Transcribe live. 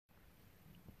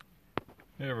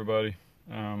Hey everybody,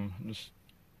 just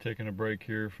taking a break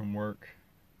here from work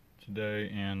today,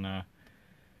 and I've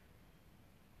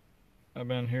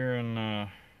been hearing,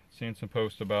 seeing some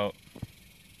posts about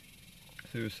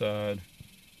suicide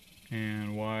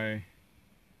and why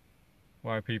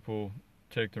people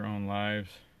take their own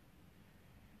lives.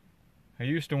 I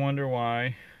used to wonder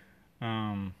why.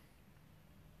 Um,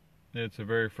 it's a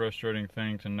very frustrating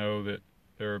thing to know that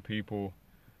there are people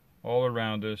all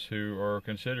around us who are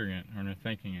considering it or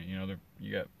thinking it.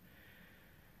 You got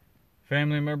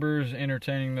family members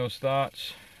entertaining those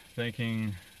thoughts,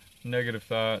 thinking negative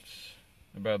thoughts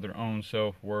about their own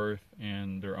self-worth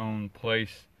and their own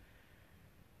place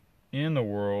in the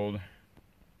world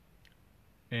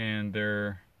and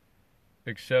their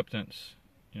acceptance,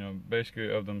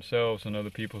 basically of themselves and other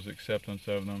people's acceptance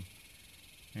of them.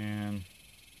 And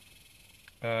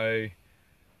I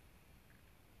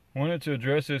wanted to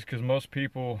address this because most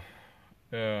people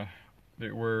that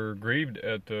were grieved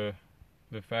at the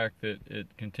fact that it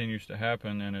continues to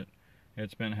happen, and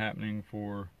it's been happening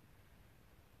for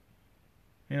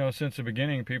since the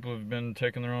beginning. People have been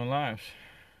taking their own lives,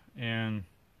 and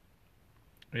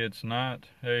it's not,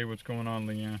 hey, what's going on,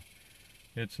 Leanne?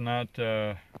 It's not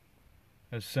as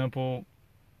simple.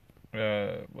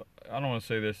 I don't want to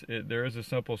say this. There is a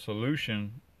simple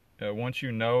solution. Once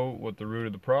you know what the root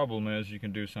of the problem is, you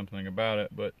can do something about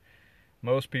it. But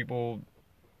most people,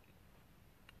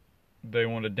 they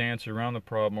want to dance around the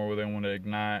problem, or they want to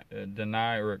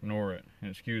deny or ignore it.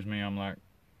 And excuse me, I'm like,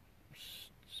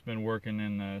 it's been working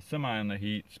in the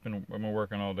heat. I've been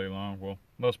working all day long. Well,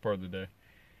 most part of the day.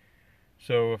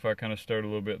 So if I kind of start a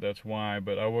little bit, that's why.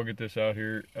 But I will get this out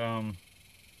here.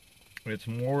 It's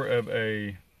more of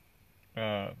a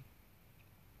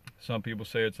some people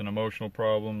say it's an emotional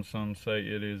problem. Some say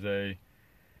it is it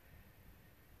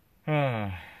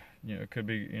could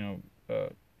be,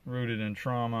 rooted in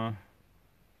trauma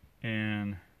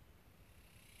and,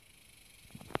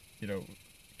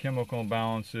 chemical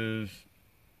imbalances,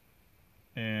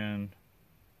 and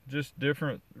just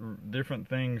different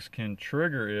things can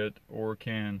trigger it, or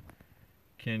can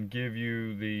give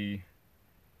you the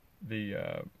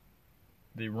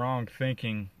wrong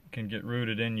thinking can get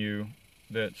rooted in you,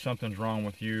 that something's wrong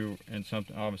with you, and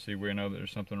something, obviously we know that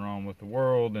there's something wrong with the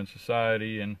world and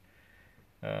society. And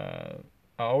I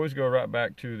always go right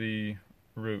back to the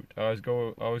root. I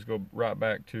always go right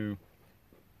back to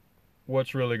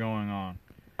what's really going on.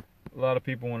 A lot of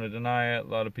people want to deny it. A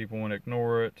lot of people want to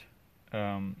ignore it.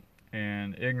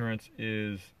 And ignorance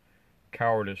is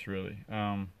cowardice, really.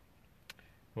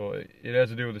 Well, it has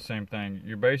to do with the same thing.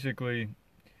 You're basically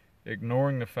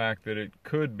ignoring the fact that it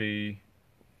could be,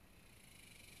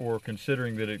 or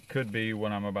considering that it could be,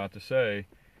 what I'm about to say.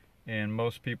 And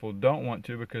most people don't want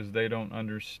to, because they don't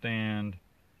understand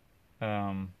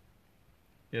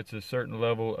it's a certain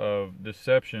level of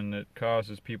deception that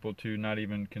causes people to not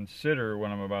even consider what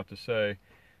I'm about to say.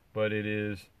 But it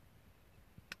is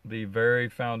the very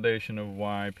foundation of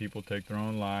why people take their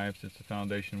own lives. It's the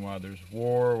foundation why there's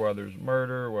war, why there's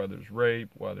murder, why there's rape,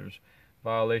 why there's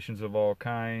violations of all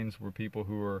kinds, where people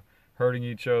who are hurting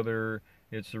each other.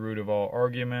 It's the root of all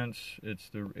arguments. It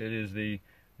is the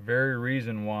very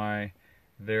reason why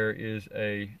there is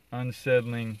a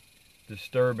unsettling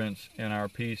disturbance in our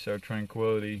peace, our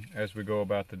tranquility as we go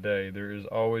about the day. There is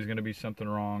always going to be something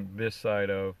wrong this side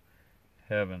of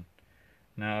heaven.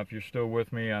 Now, if you're still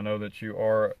with me, I know that you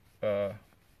are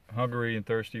hungry and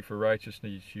thirsty for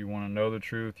righteousness. You want to know the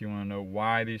truth. You want to know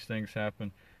why these things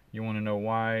happen. You want to know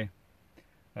why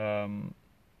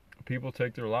people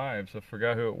take their lives. I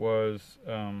forgot who it was.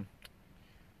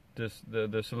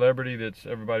 The celebrity that's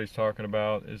everybody's talking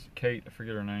about is Kate. I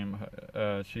forget her name.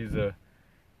 She's the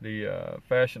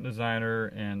fashion designer,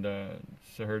 and I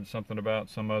heard something about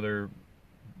some other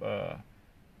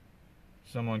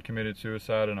someone committed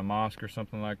suicide in a mosque or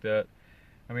something like that.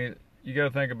 I mean, you got to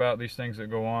think about these things that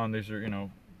go on. These are,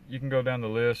 you can go down the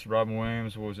list. Robin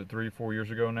Williams, what was it, 3-4 years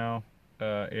ago now?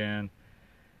 And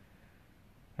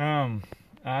I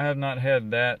have not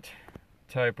had that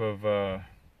type of a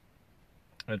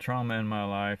trauma in my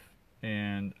life,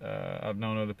 and I've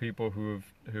known other people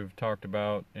who've talked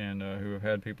about, and who have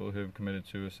had people who've committed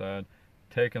suicide,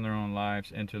 taken their own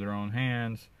lives into their own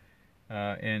hands.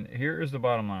 And here is the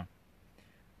bottom line.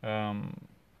 I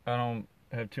don't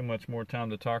have too much more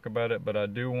time to talk about it, but I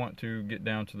do want to get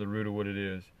down to the root of what it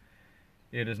is.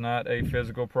 It is not a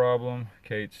physical problem.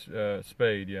 Kate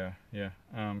Spade,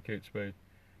 Kate Spade.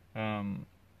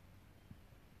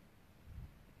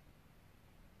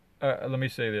 Let me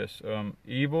say this.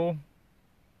 Evil,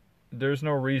 there's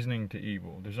no reasoning to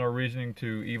evil. There's no reasoning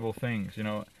to evil things,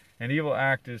 An evil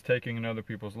act is taking another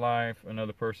people's life,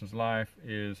 another person's life,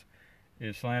 is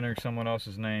slandering someone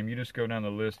else's name. You just go down the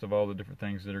list of all the different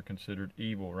things that are considered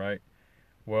evil, right?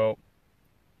 Well,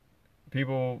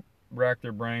 people rack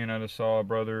their brain. I just saw a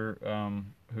brother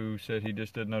who said he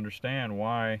just didn't understand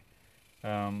why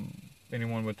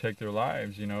anyone would take their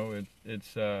lives. You know,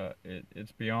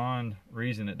 it's beyond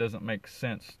reason. It doesn't make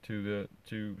sense to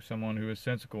someone who is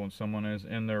sensical and someone who is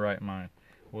in their right mind.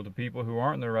 Well, the people who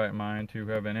aren't in their right mind, who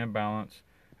have an imbalance,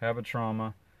 have a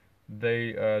trauma,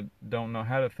 they don't know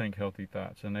how to think healthy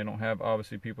thoughts, and they don't have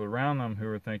obviously people around them who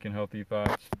are thinking healthy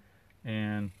thoughts,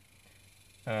 and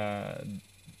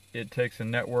it takes a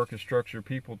network of structured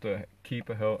people to keep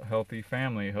a healthy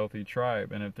family, a healthy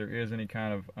tribe. And if there is any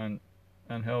kind of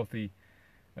unhealthy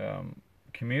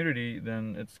community,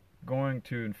 then it's going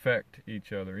to infect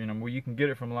each other. You know, well, you can get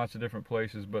it from lots of different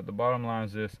places, but the bottom line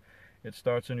is this: it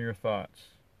starts in your thoughts,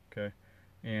 okay?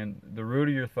 And the root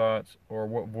of your thoughts, or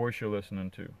what voice you're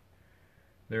listening to.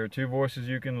 There are two voices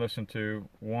you can listen to.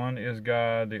 One is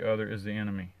God, the other is the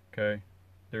enemy, okay?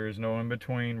 There is no in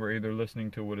between. We're either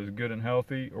listening to what is good and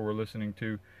healthy, or we're listening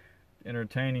to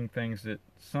entertaining things that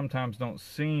sometimes don't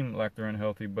seem like they're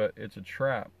unhealthy, but it's a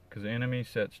trap, because the enemy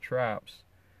sets traps.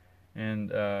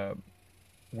 And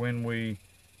when we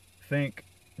think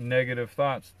negative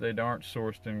thoughts, they aren't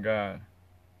sourced in God.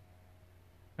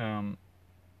 And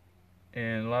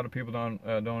a lot of people don't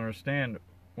understand,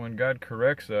 when God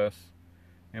corrects us,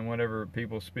 and whenever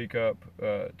people speak up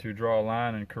to draw a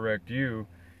line and correct you,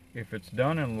 if it's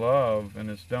done in love and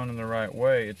it's done in the right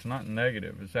way, it's not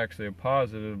negative. It's actually a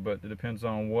positive, but it depends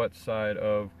on what side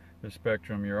of the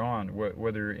spectrum you're on.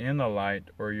 Whether you're in the light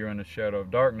or you're in the shadow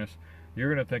of darkness,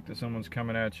 you're going to think that someone's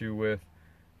coming at you with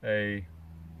a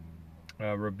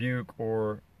rebuke,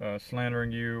 or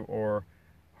slandering you, or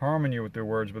harming you with their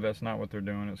words, but that's not what they're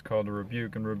doing. It's called a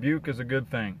rebuke, and rebuke is a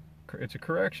good thing. It's a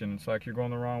correction. It's like you're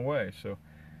going the wrong way. So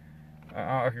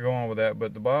I could go on with that,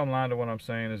 but the bottom line to what I'm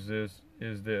saying is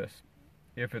this: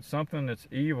 if it's something that's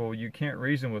evil, you can't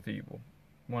reason with evil.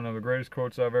 One of the greatest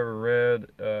quotes I've ever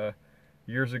read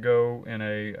years ago in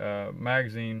a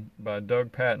magazine by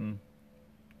Doug Patton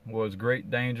was,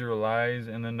 "Great danger lies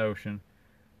in the notion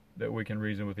that we can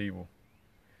reason with evil."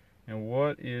 And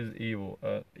what is evil?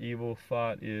 Evil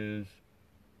thought is,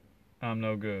 I'm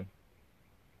no good.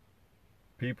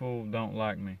 People don't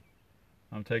like me.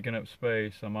 I'm taking up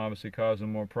space. I'm obviously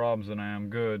causing more problems than I am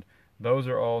good. Those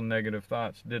are all negative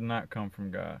thoughts. Did not come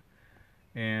from God.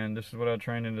 And this is what I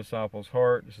train in Disciples'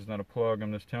 Heart. This is not a plug.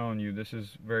 I'm just telling you, this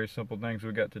is very simple things.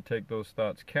 We've got to take those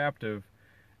thoughts captive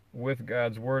with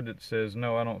God's Word that says,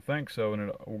 no, I don't think so.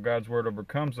 And God's Word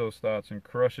overcomes those thoughts and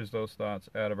crushes those thoughts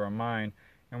out of our mind.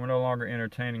 And we're no longer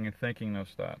entertaining and thinking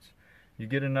those thoughts. You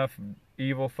get enough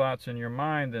evil thoughts in your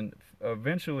mind, then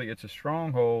eventually it's a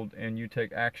stronghold, and you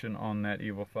take action on that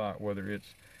evil thought, whether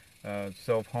it's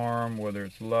self-harm, whether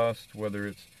it's lust, whether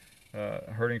it's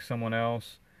hurting someone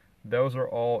else. Those are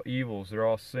all evils. They're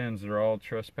all sins. They're all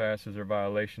trespasses or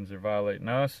violations. They're violating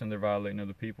us, and they're violating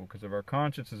other people. Because if our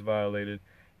conscience is violated,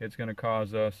 it's going to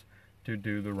cause us to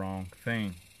do the wrong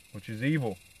thing, which is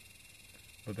evil.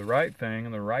 But the right thing,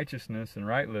 and the righteousness and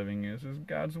right living is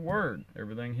God's Word,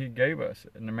 everything He gave us.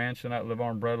 And the man shall not live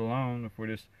on bread alone. If we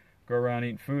just go around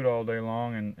eating food all day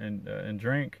long and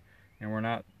drink, and we're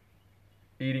not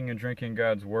eating and drinking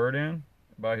God's Word in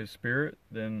by His Spirit,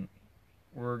 then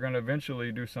we're going to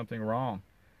eventually do something wrong.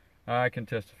 I can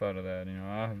testify to that. You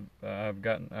know, I've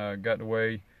gotten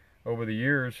away over the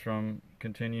years from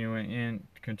continuing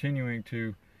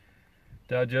to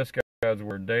digest God's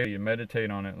Word daily and meditate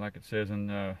on it, like it says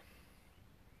in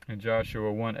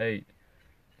Joshua 1:8.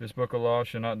 This book of law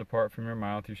shall not depart from your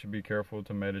mouth. You should be careful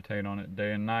to meditate on it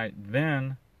day and night.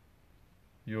 Then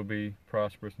you'll be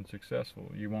prosperous and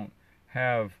successful. You won't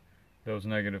have those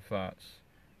negative thoughts.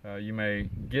 You may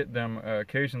get them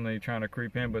occasionally trying to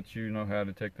creep in, but you know how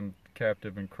to take them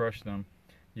captive and crush them.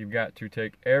 You've got to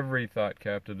take every thought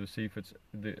captive to see if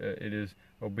it is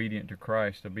obedient to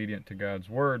Christ, obedient to God's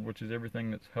Word, which is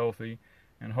everything that's healthy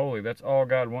and holy. That's all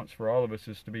God wants for all of us,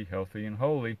 is to be healthy and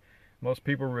holy. Most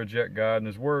people reject God and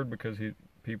His Word because He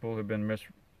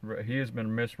has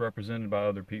been misrepresented by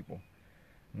other people.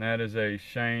 And that is a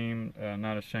shame,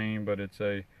 not a shame, but it's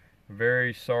a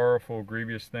very sorrowful,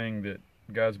 grievous thing that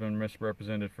God's been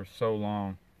misrepresented for so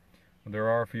long. There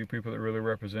are a few people that really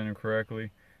represent Him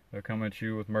correctly. They'll come at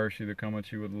you with mercy. They'll come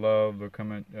at you with love. They'll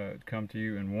come to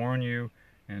you and warn you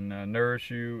and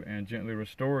nourish you and gently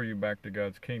restore you back to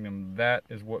God's kingdom. That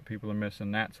is what people are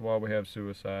missing. That's why we have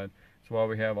suicide. That's why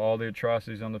we have all the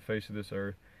atrocities on the face of this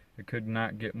earth. It could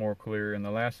not get more clear. And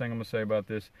the last thing I'm going to say about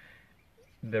this,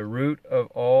 the root of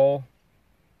all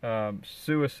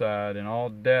suicide and all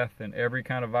death and every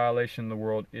kind of violation in the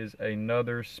world is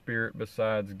another spirit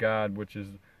besides God, which is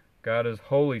God is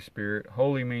Holy Spirit.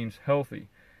 Holy means healthy,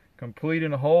 complete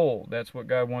and whole. That's what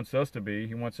God wants us to be.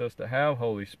 He wants us to have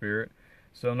Holy Spirit,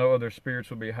 so no other spirits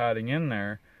will be hiding in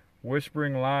there,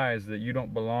 whispering lies that you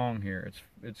don't belong here.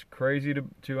 It's crazy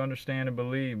to understand and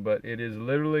believe, but it is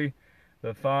literally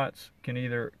the thoughts can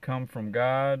either come from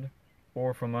God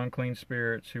or from unclean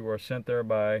spirits who are sent there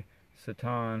by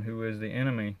Satan, who is the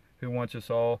enemy, who wants us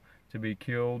all to be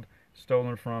killed,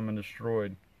 stolen from, and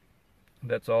destroyed.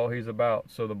 That's all he's about.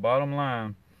 So the bottom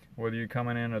line, whether you're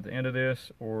coming in at the end of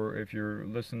this or if you're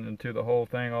listening to the whole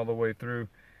thing all the way through,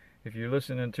 if you're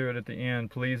listening to it at the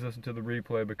end, please listen to the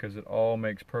replay, because it all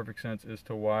makes perfect sense as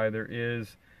to why there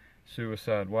is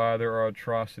suicide, why there are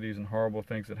atrocities and horrible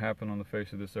things that happen on the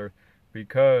face of this earth,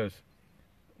 because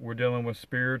we're dealing with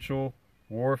spiritual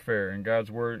warfare, and God's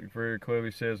word very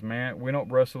clearly says, man, we don't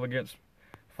wrestle against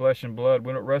flesh and blood.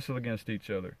 We don't wrestle against each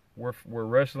other. We're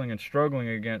wrestling and struggling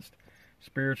against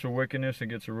spiritual wickedness,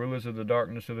 against the rulers of the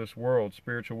darkness of this world,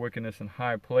 spiritual wickedness in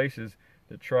high places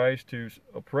that tries to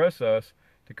oppress us,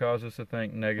 to cause us to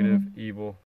think negative,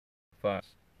 evil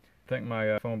thoughts. I think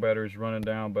my phone battery is running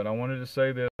down, but I wanted to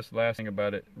say this last thing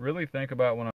about it. Really think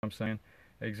about what I'm saying.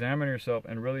 Examine yourself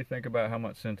and really think about how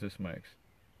much sense this makes.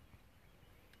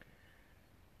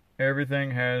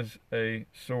 Everything has a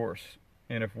source,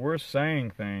 and if we're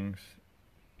saying things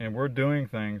and we're doing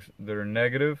things that are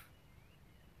negative,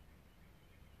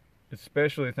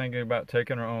 especially thinking about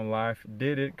taking our own life,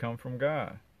 did it come from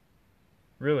God?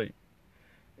 Really,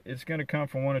 it's going to come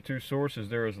from one of two sources.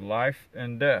 There is life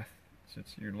and death.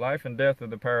 It's your life and death are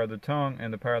the power of the tongue,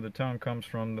 and the power of the tongue comes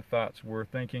from the thoughts we're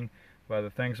thinking, by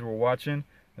the things we're watching,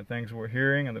 the things we're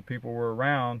hearing, and the people we're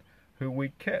around who we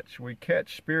catch. We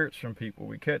catch spirits from people.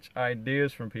 We catch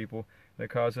ideas from people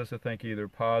that cause us to think either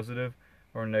positive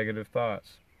or negative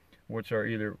thoughts, which are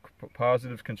either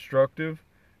positive is constructive,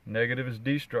 negative is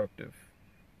destructive.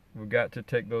 We've got to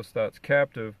take those thoughts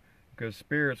captive, because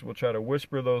spirits will try to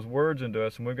whisper those words into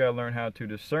us, and we've got to learn how to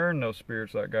discern those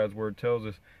spirits, like God's word tells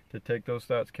us, to take those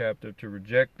thoughts captive, to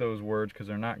reject those words because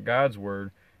they're not God's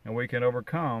word, and we can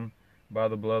overcome by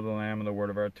the blood of the Lamb and the word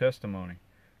of our testimony.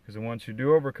 Because the ones who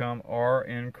do overcome are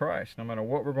in Christ. No matter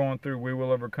what we're going through, we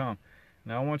will overcome.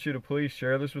 Now I want you to please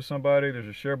share this with somebody. There's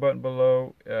a share button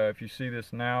below if you see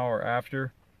this now or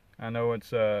after. I know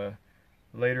it's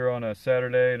later on a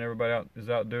Saturday and everybody is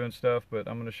out doing stuff, but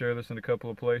I'm going to share this in a couple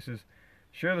of places.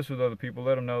 Share this with other people.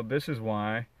 Let them know this is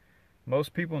why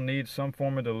most people need some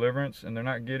form of deliverance, and they're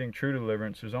not getting true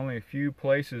deliverance. There's only a few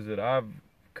places that I've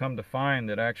come to find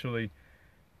that actually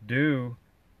do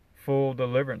full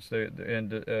deliverance.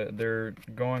 They're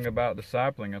going about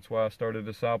discipling. That's why I started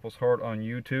Disciples Heart on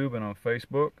YouTube and on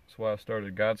Facebook. That's why I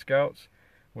started God Scouts,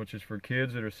 which is for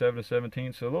kids that are 7 to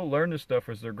 17. So they'll learn this stuff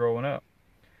as they're growing up.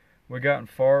 We've gotten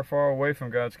far, far away from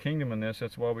God's kingdom in this.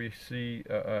 That's why we see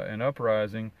an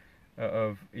uprising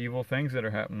of evil things that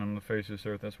are happening on the face of this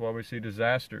earth. That's why we see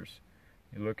disasters.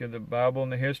 You look at the Bible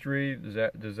and the history,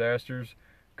 disasters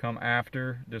come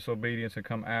after disobedience and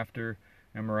come after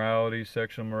immorality,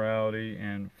 sexual morality,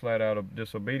 and flat out of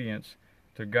disobedience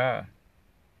to God.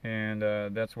 And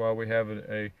that's why we have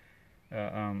a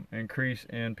increase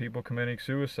in people committing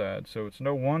suicide. So it's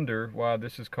no wonder why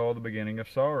this is called the beginning of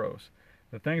sorrows.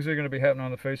 The things that are going to be happening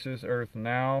on the face of this earth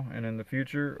now and in the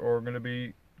future are going to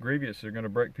be grievous. They're going to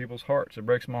break people's hearts. It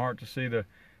breaks my heart to see the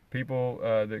people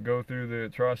that go through the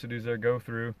atrocities they go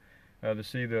through, to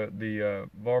see the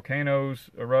volcanoes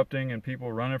erupting and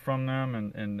people running from them,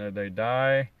 and they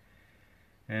die,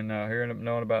 and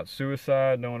knowing about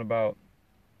suicide, knowing about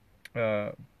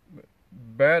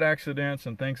bad accidents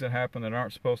and things that happen that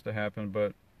aren't supposed to happen.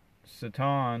 But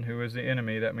Satan, who is the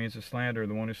enemy, that means the slanderer,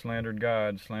 the one who slandered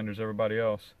God, slanders everybody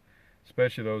else,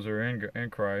 especially those who are in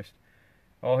Christ.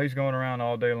 All he's going around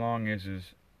all day long is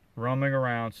roaming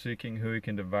around seeking who he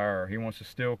can devour. He wants to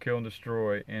steal, kill, and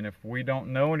destroy. And if we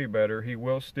don't know any better, he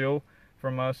will steal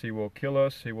from us. He will kill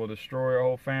us. He will destroy our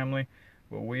whole family.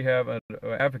 But we have an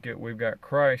advocate. We've got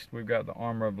Christ. We've got the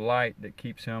armor of light that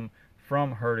keeps him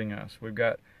from hurting us. We've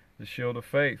got the shield of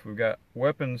faith. We've got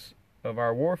weapons of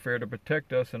our warfare to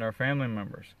protect us and our family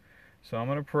members. So I'm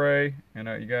going to pray, and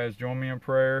you guys join me in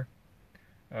prayer.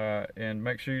 And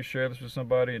make sure you share this with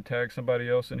somebody and tag somebody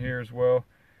else in here as well.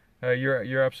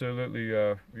 You're absolutely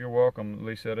you're welcome,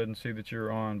 Lisa. I didn't see that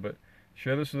you're on, but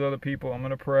share this with other people. I'm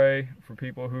going to pray for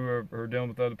people who are dealing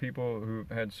with other people who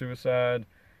had suicide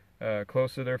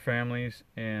close to their families,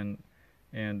 and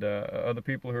other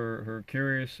people who are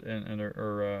curious and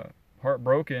are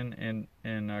heartbroken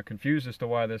and confused as to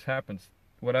why this happens.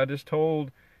 What I just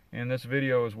told And this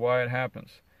video is why it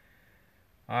happens.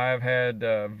 I've had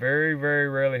very, very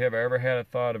rarely have I ever had a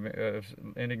thought of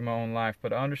ending my own life,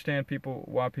 but I understand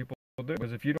why people do.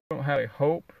 Because if you don't have a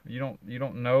hope, you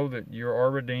don't know that you are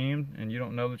redeemed, and you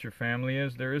don't know that your family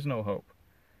is, there is no hope.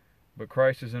 But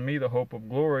Christ is in me, the hope of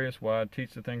glory. That's why I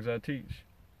teach the things I teach.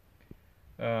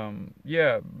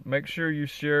 Yeah, make sure you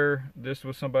share this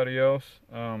with somebody else,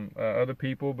 other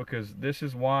people, because this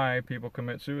is why people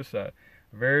commit suicide.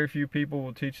 Very few people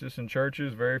will teach this in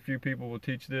churches. Very few people will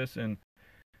teach this in,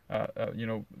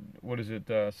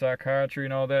 psychiatry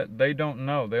and all that. They don't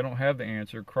know. They don't have the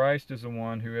answer. Christ is the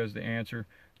one who has the answer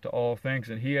to all things,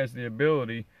 and He has the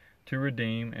ability to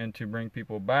redeem and to bring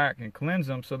people back and cleanse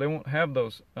them so they won't have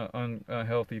those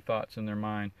unhealthy thoughts in their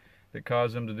mind that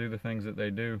cause them to do the things that they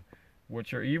do,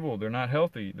 which are evil. They're not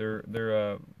healthy.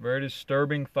 They're very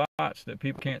disturbing thoughts that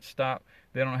people can't stop.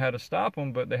 They don't know how to stop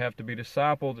them, but they have to be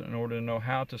discipled in order to know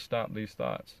how to stop these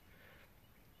thoughts.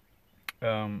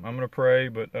 I'm going to pray,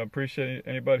 but I appreciate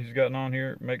anybody who's gotten on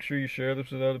here. Make sure you share this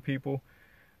with other people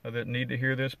that need to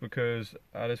hear this, because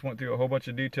I just went through a whole bunch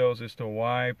of details as to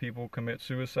why people commit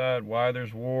suicide, why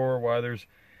there's war, why there's,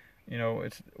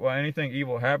 why anything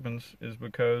evil happens is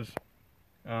because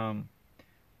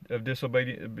of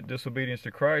disobedience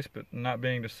to Christ, but not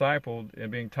being discipled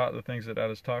and being taught the things that I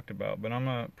just talked about. But I'm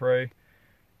going to pray,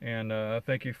 and I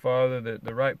thank you, Father, that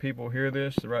the right people hear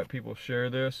this, the right people share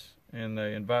this, and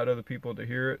they invite other people to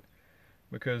hear it,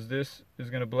 because this is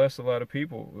going to bless a lot of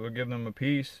people. It'll give them a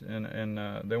peace, and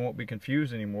they won't be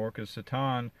confused anymore, because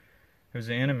Satan, who's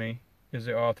the enemy, is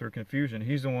the author of confusion.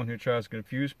 He's the one who tries to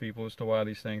confuse people as to why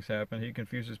these things happen. He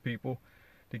confuses people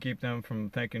to keep them from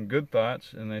thinking good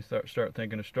thoughts, and they start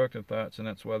thinking destructive thoughts, and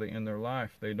that's why they end their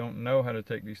life. They don't know how to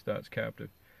take these thoughts captive.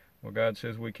 Well, God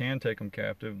says we can take them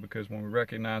captive, because when we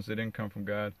recognize they didn't come from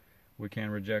God, we can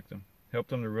reject them. Help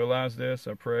them to realize this.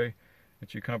 I pray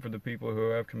that you comfort the people who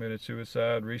have committed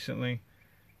suicide recently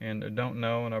and don't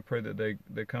know, and I pray that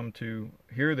they come to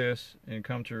hear this and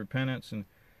come to repentance and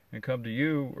come to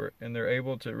you, and they're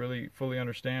able to really fully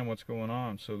understand what's going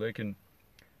on, so they can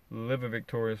live a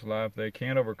victorious life. They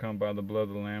can overcome by the blood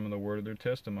of the Lamb and the word of their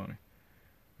testimony.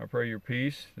 I pray your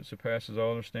peace that surpasses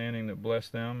all understanding, that bless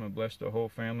them and bless the whole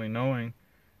family, knowing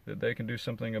that they can do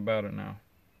something about it now.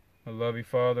 I love you,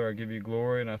 Father. I give you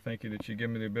glory, and I thank you that you give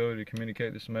me the ability to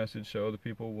communicate this message so other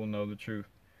people will know the truth,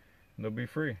 and they'll be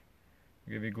free.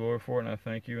 I give you glory for it, and I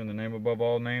thank you in the name above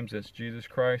all names. That's Jesus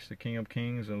Christ, the King of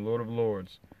Kings and Lord of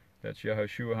Lords. That's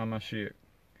Yahushua HaMashiach.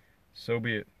 So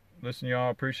be it. Listen, y'all. I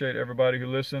appreciate everybody who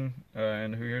listened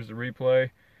and who hears the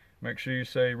replay. Make sure you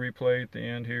say replay at the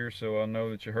end here so I'll know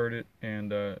that you heard it,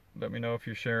 and let me know if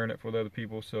you're sharing it with other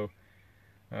people, so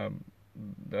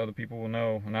the other people will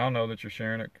know, and I'll know that you're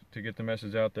sharing it to get the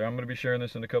message out there. I'm going to be sharing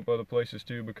this in a couple other places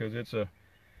too, because it's a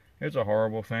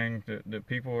horrible thing that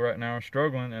people right now are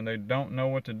struggling, and they don't know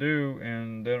what to do,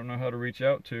 and they don't know how to reach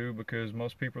out to, because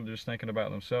most people are just thinking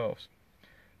about themselves.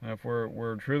 And if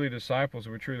we're truly disciples,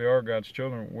 we truly are God's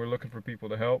children, we're looking for people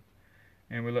to help,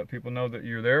 and we let people know that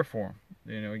you're there for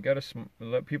them. You got to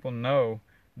let people know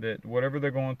that whatever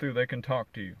they're going through, they can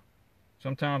talk to you.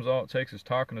 Sometimes all it takes is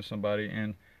talking to somebody,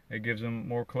 and it gives them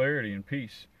more clarity and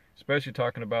peace, especially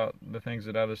talking about the things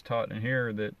that I just taught in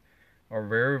here that are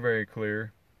very, very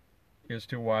clear as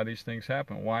to why these things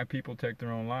happen, why people take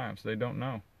their own lives. They don't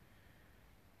know.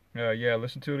 Yeah,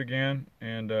 listen to it again,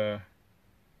 and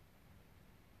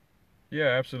yeah,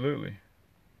 absolutely.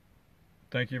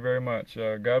 Thank you very much.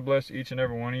 God bless each and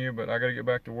every one of you, but I got to get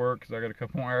back to work because I got a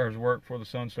couple more hours of work before the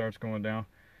sun starts going down.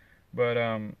 But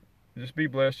just be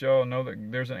blessed, y'all. Know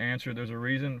that there's an answer. There's a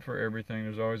reason for everything.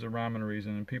 There's always a rhyme and a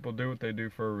reason. And people do what they do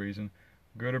for a reason,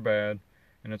 good or bad.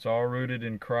 And it's all rooted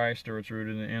in Christ, or it's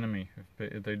rooted in the enemy.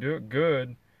 If they do it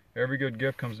good, every good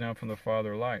gift comes down from the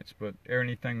Father of lights. But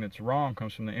anything that's wrong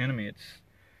comes from the enemy.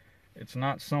 It's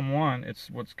not someone. It's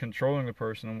what's controlling the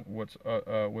person,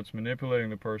 what's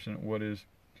manipulating the person, what is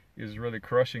really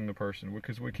crushing the person.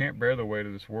 Because we can't bear the weight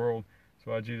of this world. That's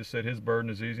why Jesus said his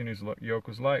burden is easy and his yoke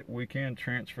is light. We can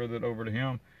transfer that over to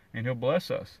him, and he'll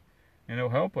bless us, and he'll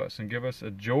help us and give us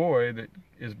a joy that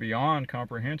is beyond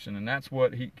comprehension. And that's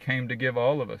what he came to give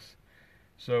all of us.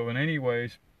 So in any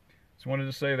ways, just wanted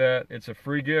to say that it's a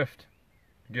free gift.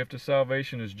 The gift of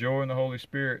salvation is joy in the Holy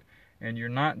Spirit, and you're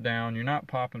not down. You're not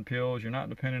popping pills. You're not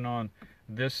dependent on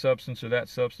this substance or that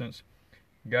substance.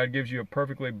 God gives you a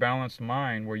perfectly balanced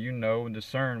mind where you know and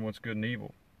discern what's good and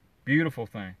evil. Beautiful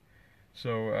thing.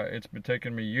 So it's been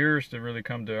taking me years to really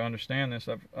come to understand this.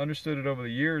 I've understood it over the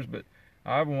years, but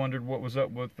I've wondered what was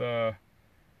up with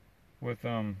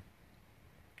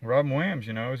Robin Williams,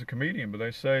 you know, is a comedian, but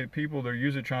they say people, they're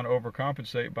usually trying to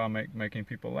overcompensate by making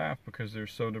people laugh because they're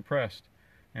so depressed.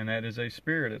 And that is a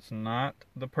spirit. It's not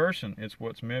the person. It's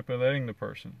what's manipulating the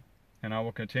person. And I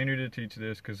will continue to teach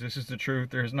this because this is the truth.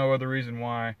 There's no other reason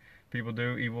why people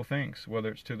do evil things, whether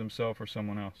it's to themselves or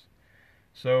someone else.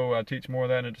 So I teach more of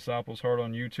that in the Disciples Heart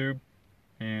on YouTube.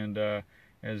 And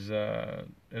as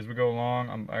we go along,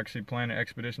 I'm actually planning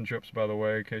expedition trips, by the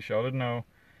way, in case y'all didn't know.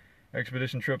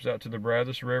 Expedition trips out to the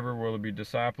Brazos River where we'll be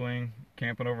discipling,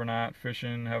 camping overnight,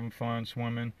 fishing, having fun,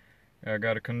 swimming. I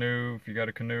got a canoe. If you got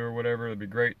a canoe or whatever, it'd be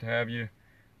great to have you.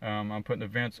 I'm putting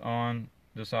events on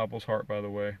Disciples Heart, by the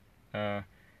way.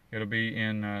 It'll be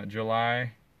in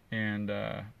July, and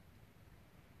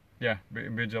yeah,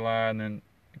 it'll be July, and then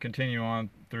continue on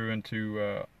through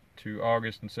into to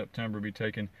August and September. Be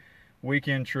taking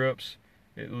weekend trips,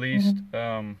 at least.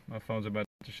 My phone's about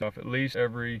to shut off. At least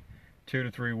every 2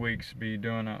 to 3 weeks. Be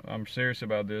doing. I'm serious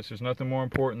about this. There's nothing more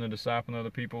important than discipling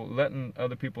other people, letting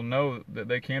other people know that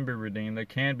they can be redeemed, they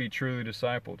can be truly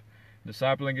discipled.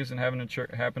 Discipling isn't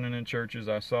happening in churches.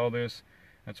 I saw this.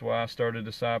 That's why I started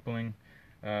discipling.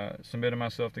 Submitted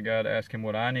myself to God, asked Him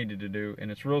what I needed to do, and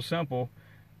it's real simple.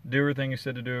 Do everything He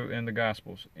said to do in the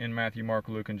Gospels, in Matthew, Mark,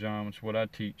 Luke, and John, which is what I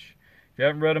teach. If you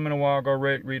haven't read them in a while, go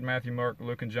read Matthew, Mark,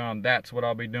 Luke, and John. That's what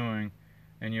I'll be doing.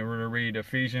 And you're going to read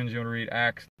Ephesians, you're going to read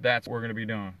Acts. That's what we're going to be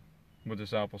doing with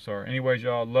Disciples Heart. Anyways,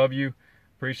 y'all, love you.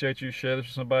 Appreciate you. Share this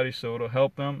with somebody so it'll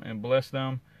help them and bless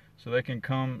them so they can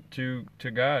come to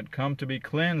God. Come to be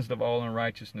cleansed of all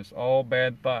unrighteousness, all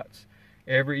bad thoughts,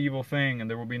 every evil thing. And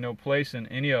there will be no place in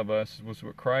any of us. It was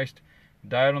what Christ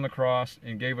died on the cross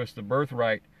and gave us the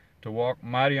birthright to walk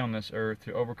mighty on this earth,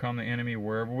 to overcome the enemy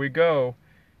wherever we go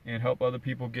and help other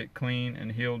people get clean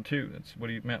and healed too. That's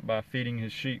what He meant by feeding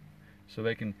His sheep, so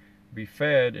they can be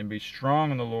fed and be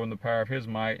strong in the Lord and the power of His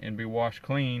might and be washed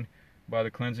clean by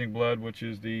the cleansing blood, which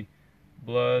is the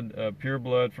blood, pure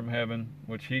blood from heaven,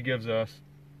 which He gives us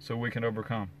so we can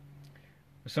overcome.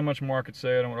 There's so much more I could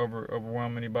say. I don't want to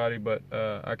overwhelm anybody, but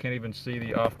I can't even see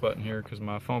the off button here because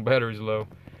my phone battery's low.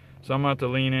 So I'm going to have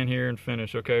to lean in here and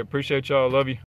finish. Okay, appreciate y'all. Love you.